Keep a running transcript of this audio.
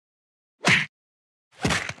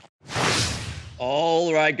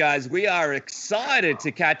All right, guys, we are excited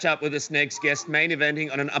to catch up with this next guest, main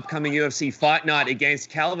eventing on an upcoming UFC fight night against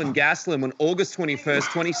Kelvin Gastelum on August 21st,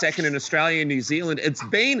 22nd in Australia and New Zealand. It's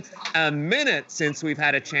been a minute since we've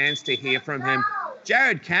had a chance to hear from him.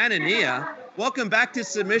 Jared Cannonier, welcome back to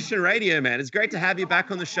Submission Radio, man. It's great to have you back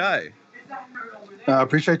on the show. I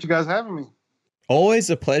appreciate you guys having me. Always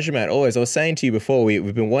a pleasure, man. Always. I was saying to you before,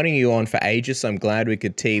 we've been wanting you on for ages, so I'm glad we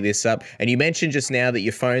could tee this up. And you mentioned just now that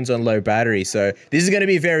your phone's on low battery, so this is going to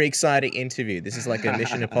be a very exciting interview. This is like a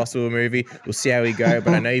Mission Impossible movie. We'll see how we go,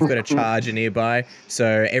 but I know you've got a charger nearby,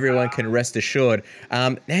 so everyone can rest assured.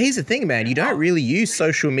 Now, here's the thing, man. You don't really use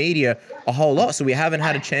social media a whole lot, so we haven't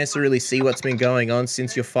had a chance to really see what's been going on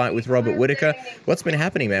since your fight with Robert Whittaker. What's been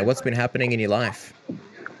happening, man? What's been happening in your life?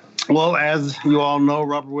 Well, as you all know,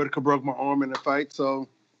 Robert Whittaker broke my arm in a fight, so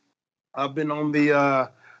I've been on the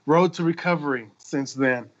road to recovery since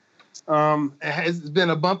then. It's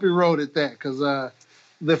been a bumpy road at that because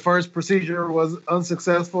the first procedure was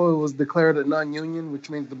unsuccessful. It was declared a non-union,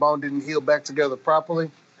 which means the bone didn't heal back together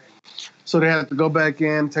properly. So they had to go back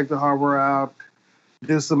in, take the hardware out,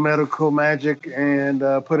 do some medical magic, and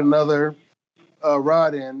put another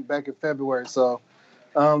rod in back in February. So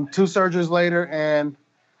 2 surgeries later, and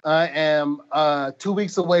I am 2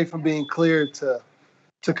 weeks away from being cleared to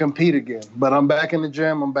compete again. But I'm back in the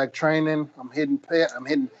gym. I'm back training. I'm hitting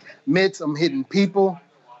mitts. I'm hitting people.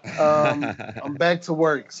 I'm back to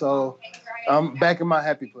work. So I'm back in my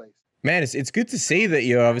happy place. Man, it's good to see that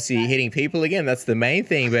you're obviously hitting people again. That's the main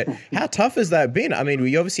thing. But how tough has that been? I mean,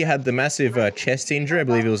 we obviously had the massive chest injury. I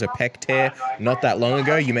believe it was a pec tear not that long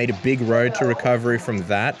ago. You made a big road to recovery from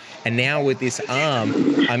that. And now with this arm,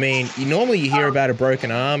 I mean, normally you hear about a broken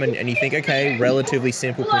arm and you think, okay, relatively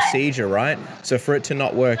simple procedure, right? So for it to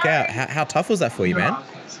not work out, how tough was that for you, man?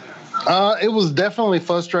 It was definitely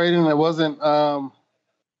frustrating. It wasn't, but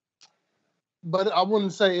I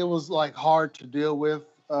wouldn't say it was like hard to deal with.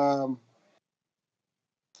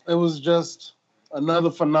 It was just another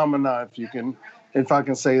phenomenon, if I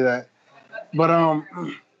can say that. But I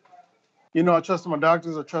trusted my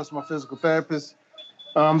doctors. I trusted my physical therapist.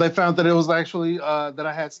 They found that it was actually that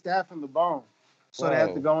I had staph in the bone, so they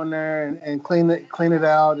had to go in there and clean it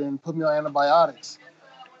out and put me on antibiotics.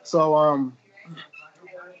 So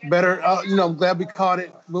better, I'm glad we caught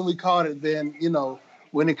it when we caught it than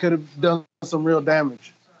when it could have done some real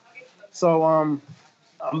damage. So I'm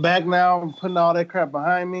back now. I'm putting all that crap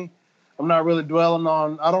behind me. I'm not really dwelling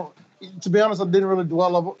on. To be honest, I didn't really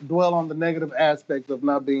dwell on the negative aspect of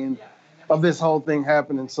this whole thing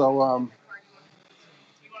happening. So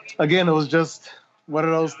again, it was just one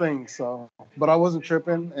of those things. So, but I wasn't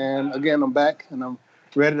tripping, and again, I'm back and I'm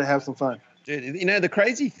ready to have some fun. Dude, the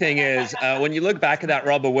crazy thing is when you look back at that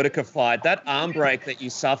Robert Whittaker fight, that arm break that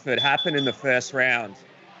you suffered happened in the first round.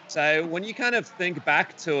 So when you kind of think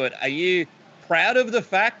back to it, are you proud of the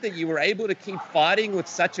fact that you were able to keep fighting with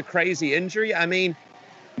such a crazy injury? I mean,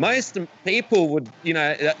 most people would,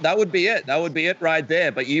 that would be it. That would be it right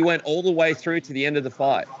there. But you went all the way through to the end of the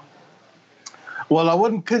fight. Well,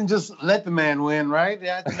 I couldn't just let the man win, right? I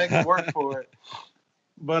had to make him work for it.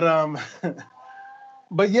 But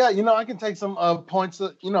but yeah, I can take some points.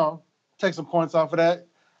 Take some points off of that.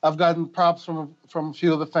 I've gotten props from a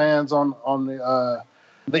few of the fans on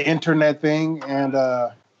the internet thing and.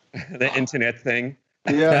 The internet thing.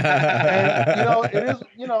 Yeah. And, it is,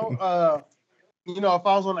 if I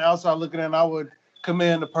was on the outside looking in, I would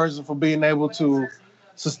commend the person for being able to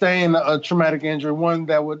sustain a traumatic injury, one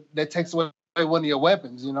that takes away one of your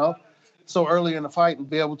weapons, so early in the fight and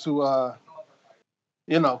be able to,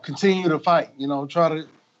 continue to fight,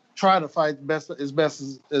 try to fight as best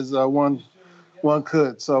as one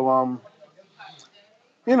could. So,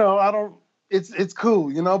 I don't, it's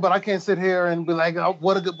cool, but I can't sit here and be like, oh,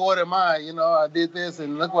 what a good boy am I? I did this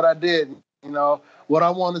and look what I did. What I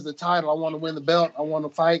want is the title. I want to win the belt. I want to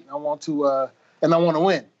fight. I want to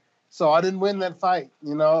win. So I didn't win that fight.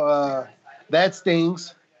 That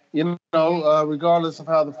stings, regardless of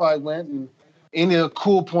how the fight went and any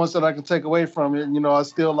cool points that I can take away from it. I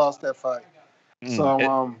still lost that fight.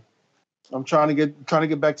 So I'm trying to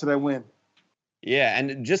get back to that win. Yeah,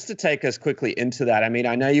 and just to take us quickly into that, I mean,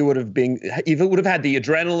 I know you would have had the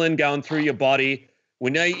adrenaline going through your body. We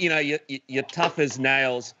know, you're tough as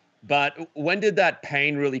nails, but when did that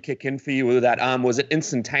pain really kick in for you with that arm? Was it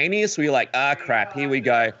instantaneous? Were you like, crap, here we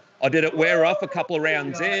go? Or did it wear off a couple of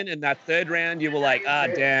rounds in, and that third round you were like,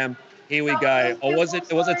 damn, here we go? Or was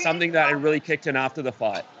it something that it really kicked in after the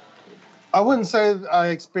fight? I wouldn't say I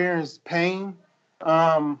experienced pain.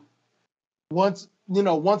 Once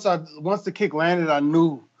the kick landed, I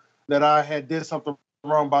knew that I had did something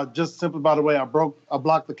wrong simply by the way I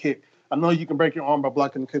blocked the kick. I know you can break your arm by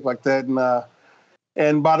blocking a kick like that.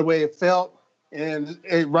 And by the way it felt, and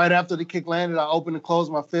right after the kick landed, I opened and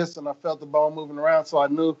closed my fist, and I felt the bone moving around. So I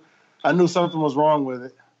knew something was wrong with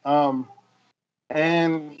it. And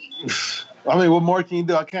I mean, what more can you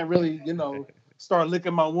do? I can't really, start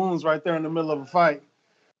licking my wounds right there in the middle of a fight.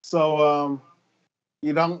 So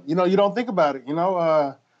you don't think about it.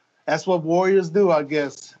 That's what warriors do, I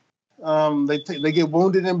guess. They get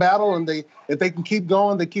wounded in battle, and if they can keep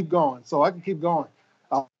going, they keep going. So I can keep going.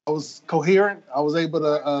 I was coherent. I was able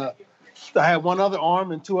to. I had one other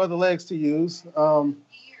arm and two other legs to use, and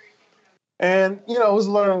it was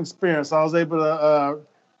a learning experience. I was able to.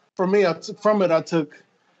 For me, I took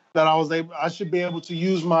that I should be able to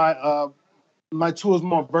use my my tools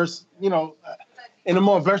more in a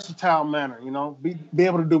more versatile manner. Be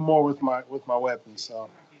able to do more with my weapons. So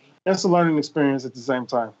that's a learning experience at the same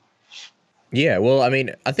time. Yeah, well, I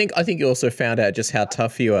mean, I think you also found out just how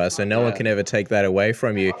tough you are, so no one can ever take that away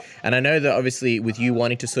from you. And I know that obviously with you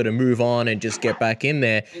wanting to sort of move on and just get back in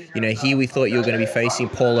there, here we thought you were going to be facing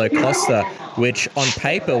Paulo Costa, which on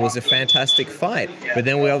paper was a fantastic fight. But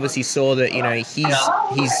then we obviously saw that,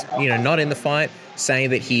 he's not in the fight, saying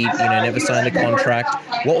that he, never signed a contract.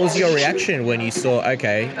 What was your reaction when you saw,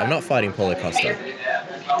 okay, I'm not fighting Paulo Costa?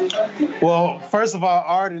 Well, first of all, I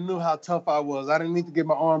already knew how tough I was. I didn't need to get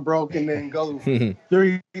my arm broke and then go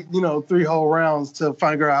three whole rounds to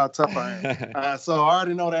figure out how tough I am. So I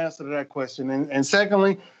already know the answer to that question. And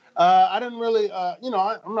secondly, I didn't really,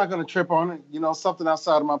 I'm not going to trip on it. Something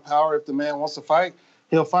outside of my power. If the man wants to fight,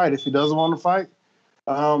 he'll fight. If he doesn't want to fight,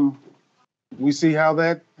 we see how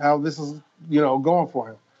this is, going for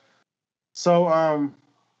him. So I'm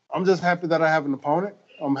just happy that I have an opponent.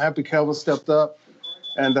 I'm happy Kelvin stepped up.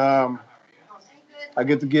 And I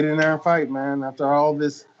get to get in there and fight, man. After all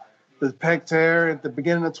the pec tear at the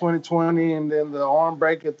beginning of 2020, and then the arm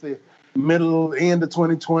break at the end of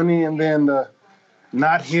 2020, and then the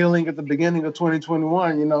not healing at the beginning of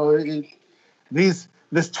 2021. This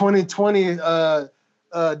 2020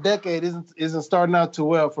 decade isn't starting out too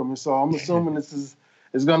well for me. So I'm assuming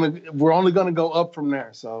we're only gonna go up from there.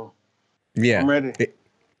 So yeah, I'm ready.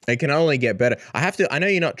 It can only get better. I know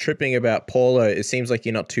you're not tripping about Paulo. It seems like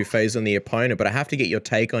you're not too phased on the opponent, but I have to get your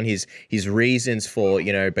take on his reasons for,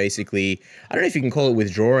 basically, I don't know if you can call it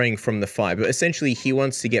withdrawing from the fight, but essentially he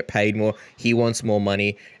wants to get paid more. He wants more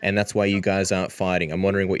money, and that's why you guys aren't fighting. I'm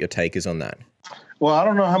wondering what your take is on that. Well, I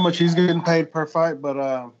don't know how much he's getting paid per fight, but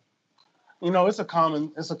it's a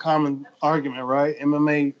common argument, right?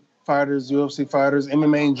 MMA fighters, UFC fighters,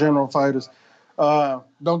 MMA in general fighters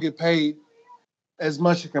don't get paid as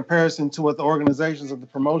much in comparison to what the organizations of the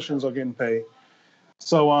promotions are getting paid.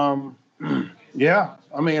 So, yeah,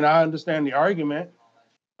 I mean, I understand the argument.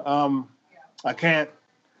 I can't,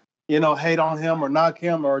 hate on him or knock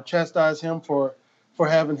him or chastise him for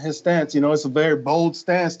having his stance. It's a very bold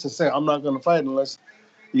stance to say, I'm not going to fight unless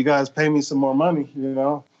you guys pay me some more money,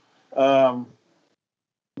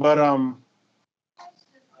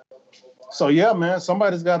 so yeah, man,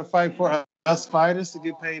 somebody's got to fight for us fighters to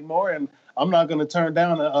get paid more, and I'm not going to turn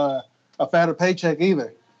down a fatter paycheck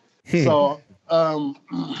either. So,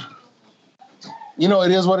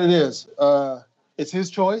 it is what it is. It's his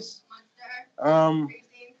choice.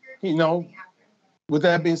 With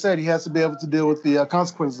that being said, he has to be able to deal with the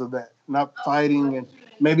consequences of that, not fighting and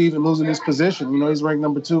maybe even losing his position. He's ranked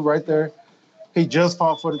number 2 right there. He just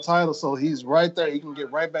fought for the title, so he's right there. He can get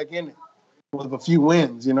right back in it with a few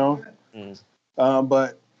wins,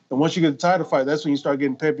 But once you get the title fight, that's when you start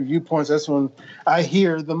getting pay-per-view points. That's when I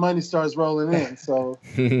hear the money starts rolling in. So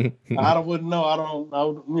I wouldn't know.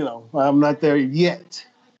 I'm not there yet.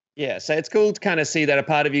 Yeah, so it's cool to kind of see that a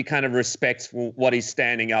part of you kind of respects what he's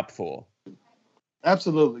standing up for.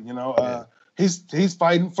 Absolutely. He's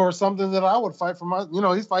fighting for something that I would fight for.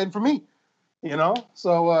 He's fighting for me.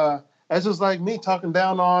 So that's just like me talking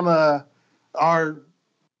down on our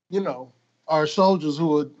soldiers who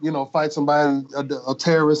would, fight somebody, a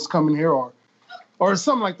terrorist coming here or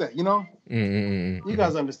something like that, Mm-hmm. You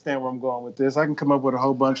guys understand where I'm going with this. I can come up with a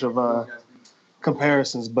whole bunch of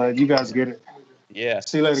comparisons, but you guys get it. Yeah.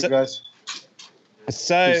 See you later, guys.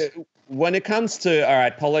 So when it comes to, all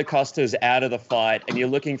right, Paulo Costa's out of the fight and you're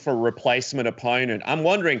looking for a replacement opponent, I'm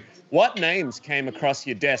wondering what names came across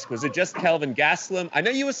your desk? Was it just Kelvin Gastelum? I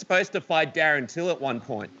know you were supposed to fight Darren Till at one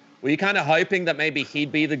point. Were you kind of hoping that maybe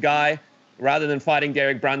he'd be the guy rather than fighting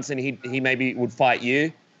Derek Brunson? He maybe would fight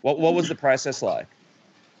you. What was the process like?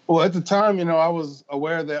 Well, at the time, I was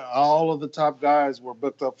aware that all of the top guys were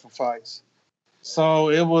booked up for fights. So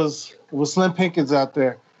it was slim pickings out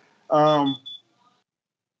there.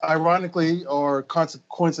 ironically or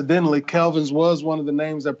coincidentally, Kelvin's was one of the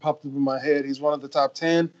names that popped up in my head. He's one of the top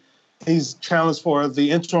 10. He's challenged for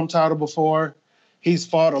the interim title before. He's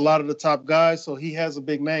fought a lot of the top guys, so he has a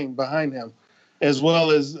big name behind him, as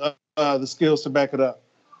well as the skills to back it up.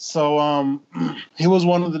 So he was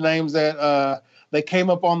one of the names that they came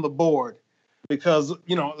up on the board because,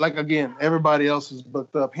 like, again, everybody else is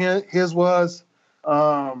booked up. His was,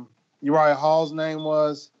 Uriah Hall's name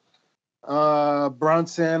was,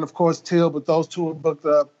 Brunson, of course, Till, but those two are booked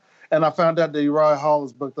up. And I found out that Uriah Hall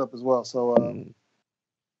is booked up as well. So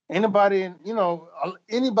anybody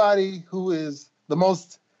who is the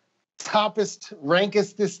most toppest,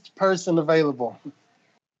 rankestest person available.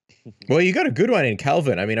 Well, you got a good one in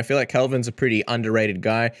Kelvin. I mean, I feel like Kelvin's a pretty underrated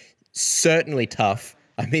guy. Certainly tough.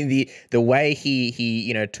 I mean, the way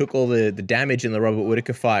he took all the damage in the Robert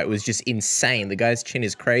Whittaker fight was just insane. The guy's chin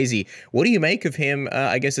is crazy. What do you make of him,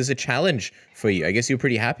 I guess, as a challenge for you? I guess you were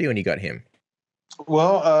pretty happy when you got him.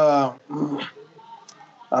 Well,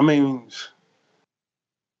 I mean,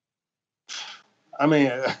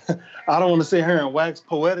 I don't want to sit here and wax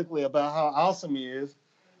poetically about how awesome he is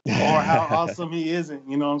or how awesome he isn't,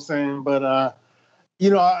 you know what I'm saying? But, I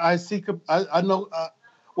know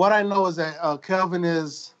what I know is that Kelvin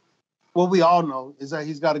is, what we all know is that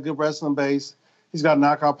he's got a good wrestling base. He's got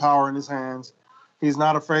knockout power in his hands. He's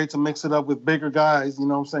not afraid to mix it up with bigger guys. You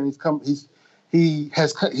know what I'm saying?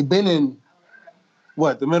 He's been in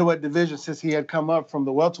the middleweight division since he had come up from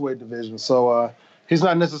the welterweight division. So he's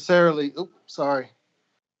not necessarily,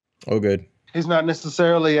 Oh, good. He's not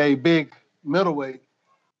necessarily a big middleweight,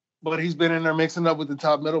 but he's been in there mixing up with the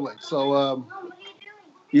top middleweight. So,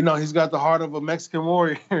 he's got the heart of a Mexican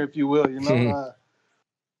warrior, if you will,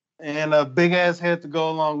 and a big ass head to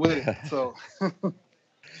go along with it. So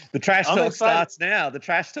the trash talk starts now. The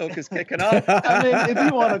trash talk is kicking off. I mean, if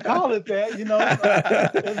you want to call it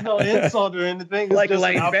that, there's no insult or anything. It's like just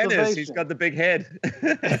Lane Venice, he's got the big head.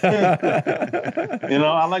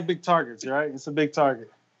 I like big targets, right? It's a big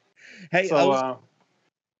target. Hey,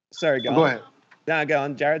 sorry, go ahead. No, go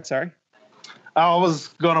on, Jared. Sorry. I was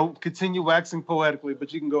going to continue waxing poetically,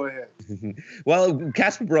 but you can go ahead. Well,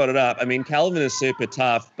 Casper brought it up. I mean, Kelvin is super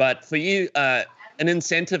tough, but for you, an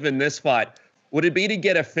incentive in this fight, would it be to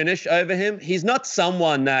get a finish over him? He's not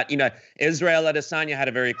someone that, Israel Adesanya had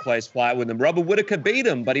a very close fight with him. Robert Whittaker beat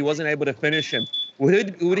him, but he wasn't able to finish him.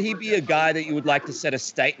 Would he be a guy that you would like to set a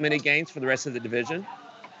statement against for the rest of the division?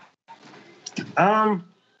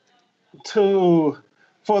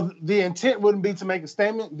 For the intent wouldn't be to make a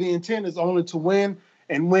statement. The intent is only to win,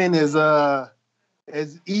 and win is make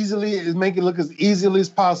it look as easily as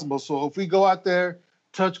possible. So if we go out there,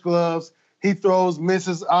 touch gloves, he throws,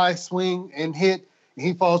 misses, I swing and hit, and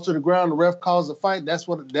he falls to the ground, the ref calls the fight. That's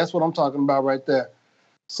what I'm talking about right there.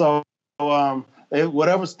 So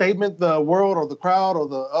whatever statement the world or the crowd or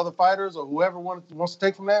the other fighters or whoever wants to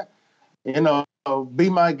take from that, be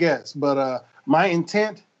my guest. But my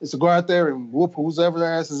intent is to go out there and whoop whoever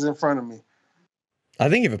ass is in front of me. I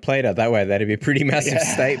think if it played out that way, that'd be a pretty massive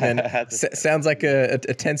statement. Sounds like a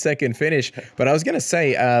 10-second finish. But I was going to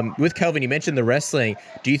say, with Kelvin, you mentioned the wrestling.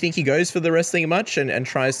 Do you think he goes for the wrestling much and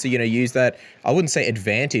tries to, use that, I wouldn't say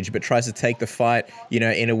advantage, but tries to take the fight,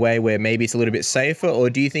 in a way where maybe it's a little bit safer? Or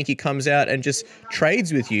do you think he comes out and just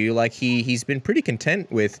trades with you like he's been pretty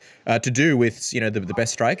content with, to do with, the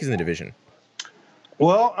best strikers in the division?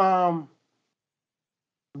 Well,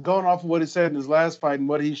 going off of what he said in his last fight and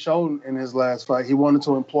what he showed in his last fight, he wanted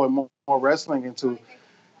to employ more wrestling into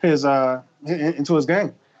his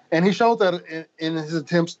game, and he showed that in his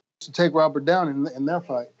attempts to take Robert down in that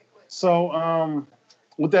fight. So,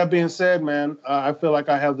 with that being said, man, I feel like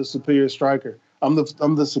I have the superior striker. I'm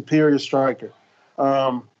the superior striker,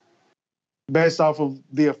 based off of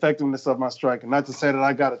the effectiveness of my striking. Not to say that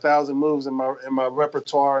I got 1,000 moves in my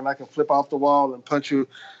repertoire and I can flip off the wall and punch you,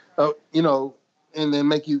 and then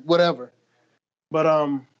make you whatever. But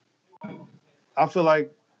I feel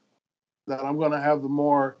like that I'm going to have the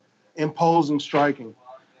more imposing striking,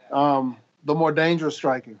 the more dangerous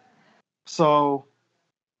striking. So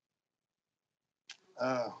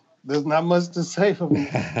there's not much to say for me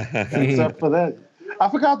except for that. I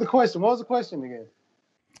forgot the question. What was the question again?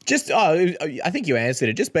 I think you answered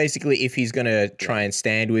it. Just basically if he's going to try and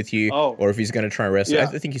stand with you or if he's going to try and wrestle. Yeah.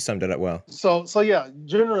 I think you summed it up well. So yeah,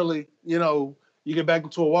 generally, you get back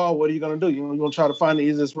into a wall, what are you going to do? You're going to try to find the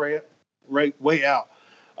easiest way out.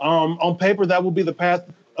 On paper, that will be the path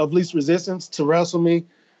of least resistance to wrestle me.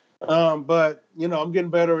 But, I'm getting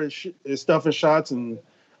better at stuffing shots, and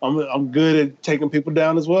I'm good at taking people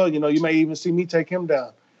down as well. You may even see me take him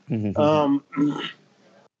down.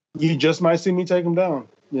 You just might see me take him down.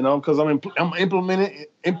 you know, because I'm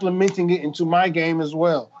implementing it into my game as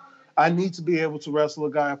well. I need to be able to wrestle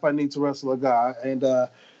a guy if I need to wrestle a guy, and I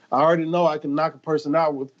already know I can knock a person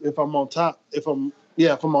out if I'm on top. If I'm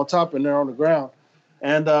on top and they're on the ground,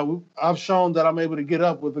 and I've shown that I'm able to get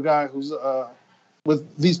up with a guy who's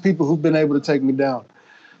with these people who've been able to take me down.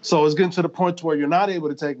 So it's getting to the point to where you're not able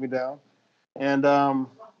to take me down,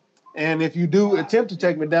 and if you do attempt to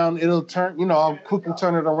take me down, it'll turn. You know, I'll quickly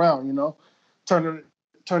turn it around. You know, turn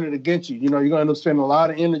it against you. You know, you're gonna end up spending a lot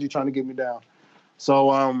of energy trying to get me down.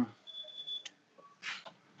 So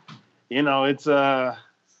you know, it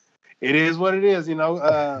is what it is. You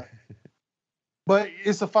know, but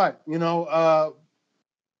it's a fight. You know,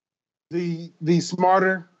 the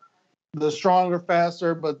smarter, the stronger,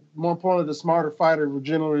 faster, but more importantly, the smarter fighter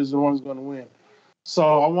generally is the one who's going to win.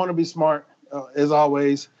 So I want to be smart, as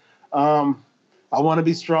always. I want to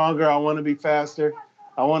be stronger. I want to be faster.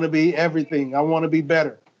 I want to be everything. I want to be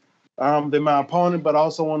better than my opponent, but I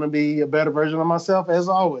also want to be a better version of myself, as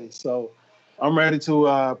always. So I'm ready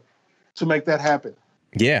to make that happen.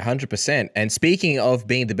 Yeah, 100%. And speaking of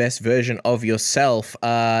being the best version of yourself,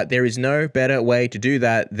 there is no better way to do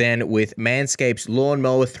that than with Manscaped's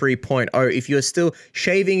Lawnmower 3.0. If you're still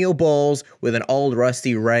shaving your balls with an old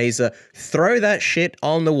rusty razor, throw that shit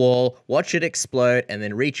on the wall, watch it explode, and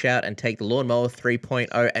then reach out and take the Lawnmower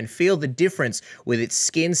 3.0 and feel the difference with its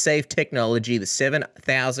skin-safe technology, the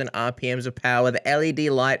 7,000 RPMs of power, the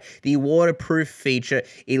LED light, the waterproof feature.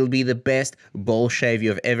 It'll be the best ball shave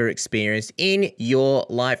you've ever experienced in your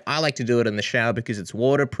life. I like to do it in the shower because it's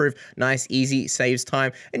waterproof, nice, easy, saves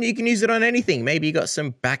time, and you can use it on anything. Maybe you got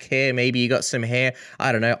some back hair, maybe you got some hair,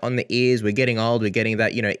 I don't know, on the ears. We're getting old, we're getting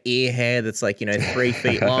that, you know, ear hair that's like, you know, 3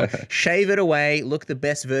 feet long. Shave it away, look the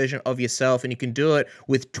best version of yourself, and you can do it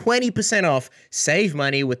with 20% off. Save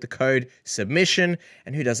money with the code SUBMISSION,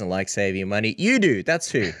 and who doesn't like saving money? You do, that's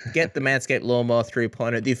who. Get the Manscaped Lawnmower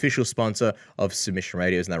 3.0, the official sponsor of Submission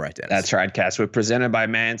Radio. Isn't that right, Dennis? That's right, Cass. We're presented by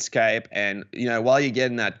Manscaped, and, you know, while you're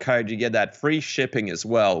getting that code, you get that free shipping as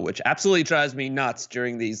well, which absolutely drives me nuts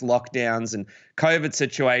during these lockdowns and COVID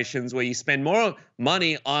situations where you spend more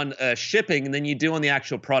money on shipping than you do on the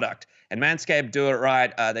actual product. And Manscaped do it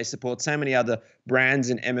right. They support so many other brands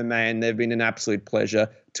in MMA, and they've been an absolute pleasure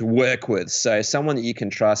to work with. So someone that you can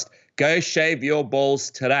trust. Go shave your balls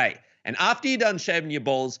today. And after you're done shaving your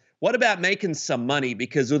balls, what about making some money?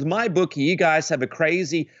 Because with MyBookie, you guys have a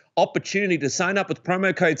crazy opportunity to sign up with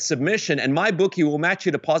promo code SUBMISSION, and MyBookie will match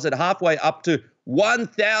your deposit halfway up to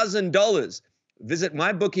 $1,000. Visit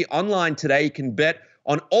MyBookie online today. You can bet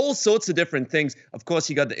on all sorts of different things. Of course,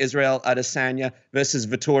 you got the Israel Adesanya versus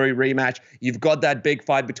Vettori rematch. You've got that big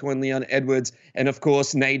fight between Leon Edwards and, of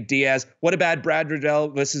course, Nate Diaz. What about Brad Riddell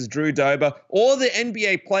versus Drew Dober? All the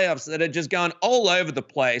NBA playoffs that are just going all over the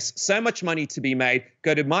place. So much money to be made.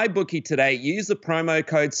 Go to MyBookie today. Use the promo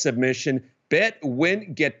code SUBMISSION. Bet,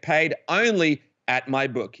 win, get paid only at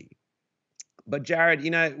MyBookie. But Jared, you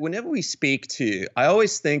know, whenever we speak to you, I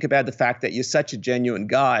always think about the fact that you're such a genuine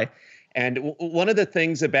guy. And one of the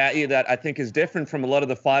things about you that I think is different from a lot of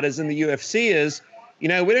the fighters in the UFC is, you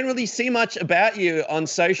know, we don't really see much about you on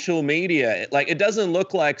social media. Like, it doesn't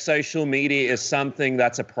look like social media is something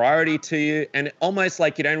that's a priority to you, and almost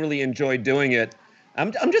like you don't really enjoy doing it.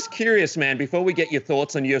 I'm just curious, man, before we get your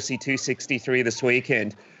thoughts on UFC 263 this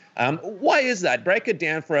weekend, why is that? Break it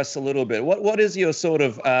down for us a little bit. What is your sort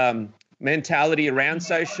of mentality around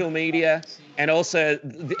social media, and also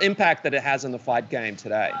the impact that it has on the fight game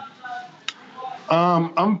today?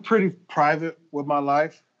 I'm pretty private with my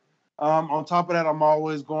life. On top of that, I'm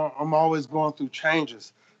always going through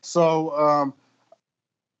changes. So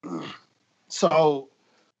I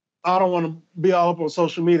don't want to be all up on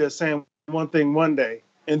social media saying one thing one day,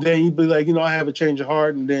 and then you'd be like, you know, I have a change of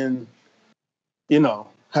heart, and then, you know,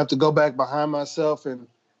 have to go back behind myself and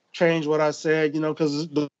change what I said, you know, because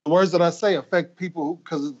the words that I say affect people,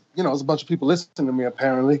 because, you know, there's a bunch of people listening to me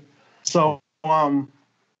apparently. So,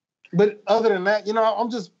 but other than that, you know,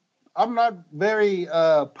 I'm not very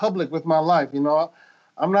public with my life. You know,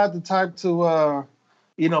 I'm not the type to,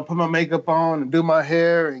 you know, put my makeup on and do my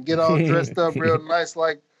hair and get all dressed up real nice,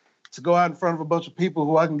 like to go out in front of a bunch of people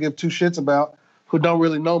who I can give two shits about, who don't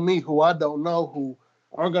really know me, who I don't know, who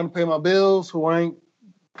aren't going to pay my bills, who ain't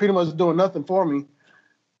pretty much doing nothing for me.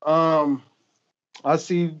 I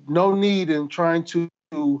see no need in trying to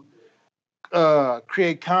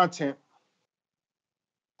create content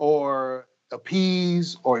or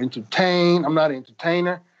appease or entertain. I'm not an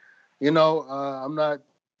entertainer. You know, I'm not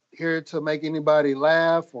here to make anybody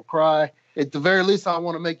laugh or cry. At the very least, I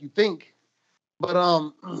want to make you think.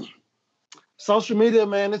 But social media,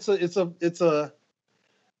 man, it's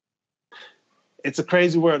it's a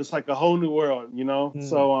crazy world. It's like a whole new world, you know?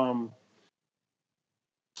 So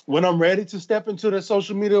when I'm ready to step into the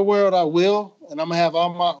social media world, I will. And I'm going to have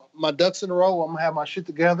all my ducks in a row. I'm going to have my shit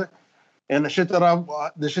together. And the stuff that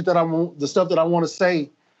I want to say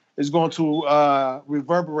is going to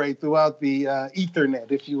reverberate throughout the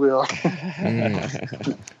Ethernet, if you will.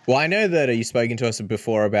 Well, I know that you've spoken to us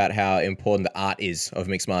before about how important the art is of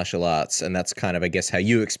mixed martial arts, and that's kind of, I guess, how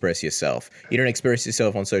you express yourself. You don't express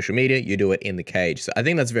yourself on social media, you do it in the cage. So I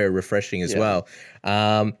think that's very refreshing as well.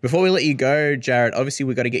 Before we let you go, Jared, obviously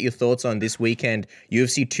we've got to get your thoughts on this weekend,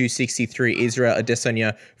 UFC 263, Israel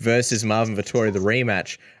Adesanya versus Marvin Vettori, the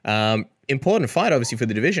rematch. Important fight, obviously, for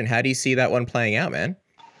the division. How do you see that one playing out, man?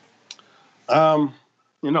 I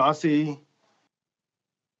see.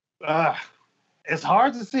 It's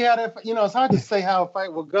hard to see how that. It's hard to say how a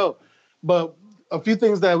fight will go, but a few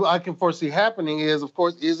things that I can foresee happening is, of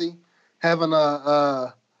course, Izzy having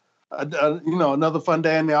another fun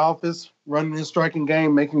day in the office, running his striking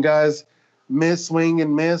game, making guys swing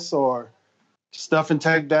and miss, or stuffing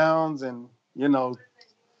takedowns, and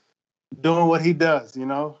doing what he does.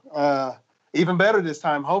 Even better this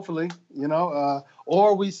time, hopefully.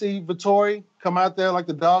 Or we see Vettori come out there like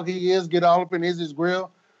the dog he is, get all up in Izzy's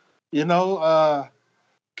grill,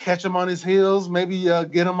 catch him on his heels, maybe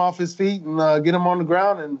get him off his feet and get him on the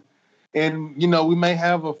ground. And we may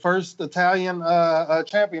have a first Italian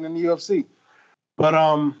champion in the UFC. But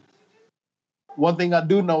one thing I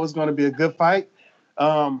do know is going to be a good fight.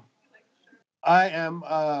 I am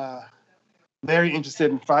very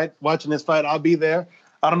interested in watching this fight. I'll be there.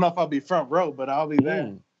 I don't know if I'll be front row, but I'll be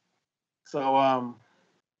there. So, I'm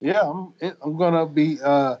going to be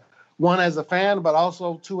one as a fan, but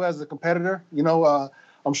also two as a competitor.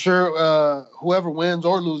 I'm sure whoever wins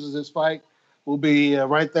or loses this fight will be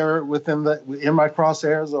right there in my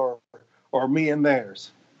crosshairs or me in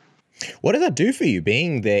theirs. What does that do for you,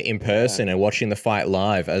 being there in person and watching the fight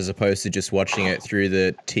live as opposed to just watching it through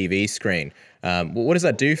the TV screen? What does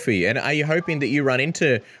that do for you? And are you hoping that you run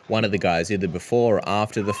into one of the guys either before or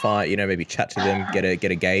after the fight, maybe chat to them, get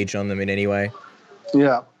a gauge on them in any way?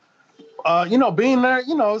 Yeah. Being there,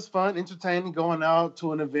 it's fun, entertaining, going out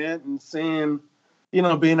to an event and seeing,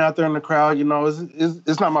 being out there in the crowd,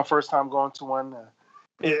 it's not my first time going to one,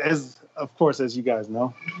 as you guys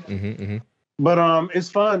know. But it's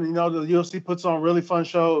fun. The UFC puts on really fun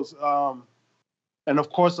shows. And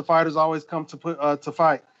of course, the fighters always come to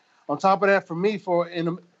fight. On top of that, for me,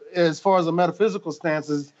 as far as a metaphysical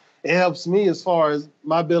stances, it helps me as far as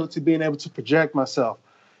my ability being able to project myself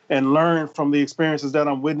and learn from the experiences that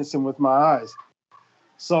I'm witnessing with my eyes.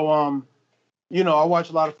 So, I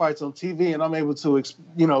watch a lot of fights on TV, and I'm able to,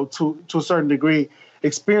 to a certain degree,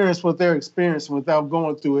 experience what they're experiencing without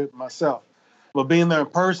going through it myself. But being there in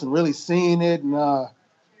person, really seeing it, and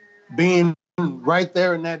being right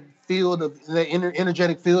there in that field of the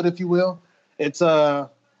energetic field, if you will, it's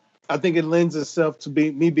I think it lends itself to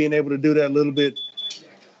me being able to do that a little bit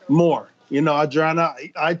more.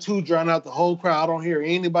 I too drown out the whole crowd. I don't hear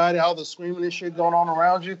anybody, all the screaming and shit going on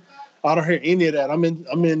around you. I don't hear any of that. I'm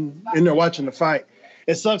in there watching the fight.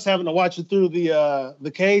 It sucks having to watch it through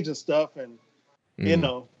the cage and stuff, and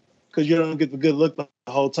because you don't get the good look the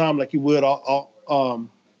whole time like you would from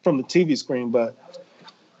the TV screen. But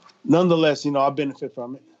nonetheless, I benefit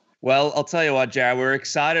from it. Well, I'll tell you what, Jared, we're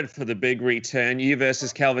excited for the big return, you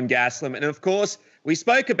versus Kelvin Gastelum. And of course, we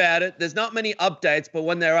spoke about it. There's not many updates, but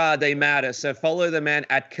when there are, they matter. So follow the man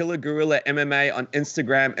at Killer Gorilla MMA on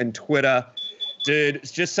Instagram and Twitter. Dude,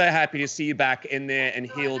 just so happy to see you back in there and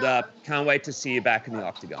healed up. Can't wait to see you back in the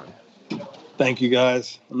octagon. Thank you,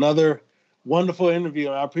 guys. Another wonderful interview.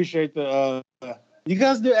 I appreciate you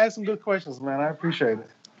guys did ask some good questions, man. I appreciate it.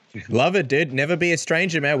 Love it, dude. Never be a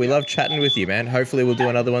stranger, man. We love chatting with you, man. Hopefully we'll do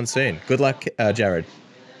another one soon. Good luck, Jared.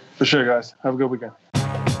 For sure, guys. Have a good weekend.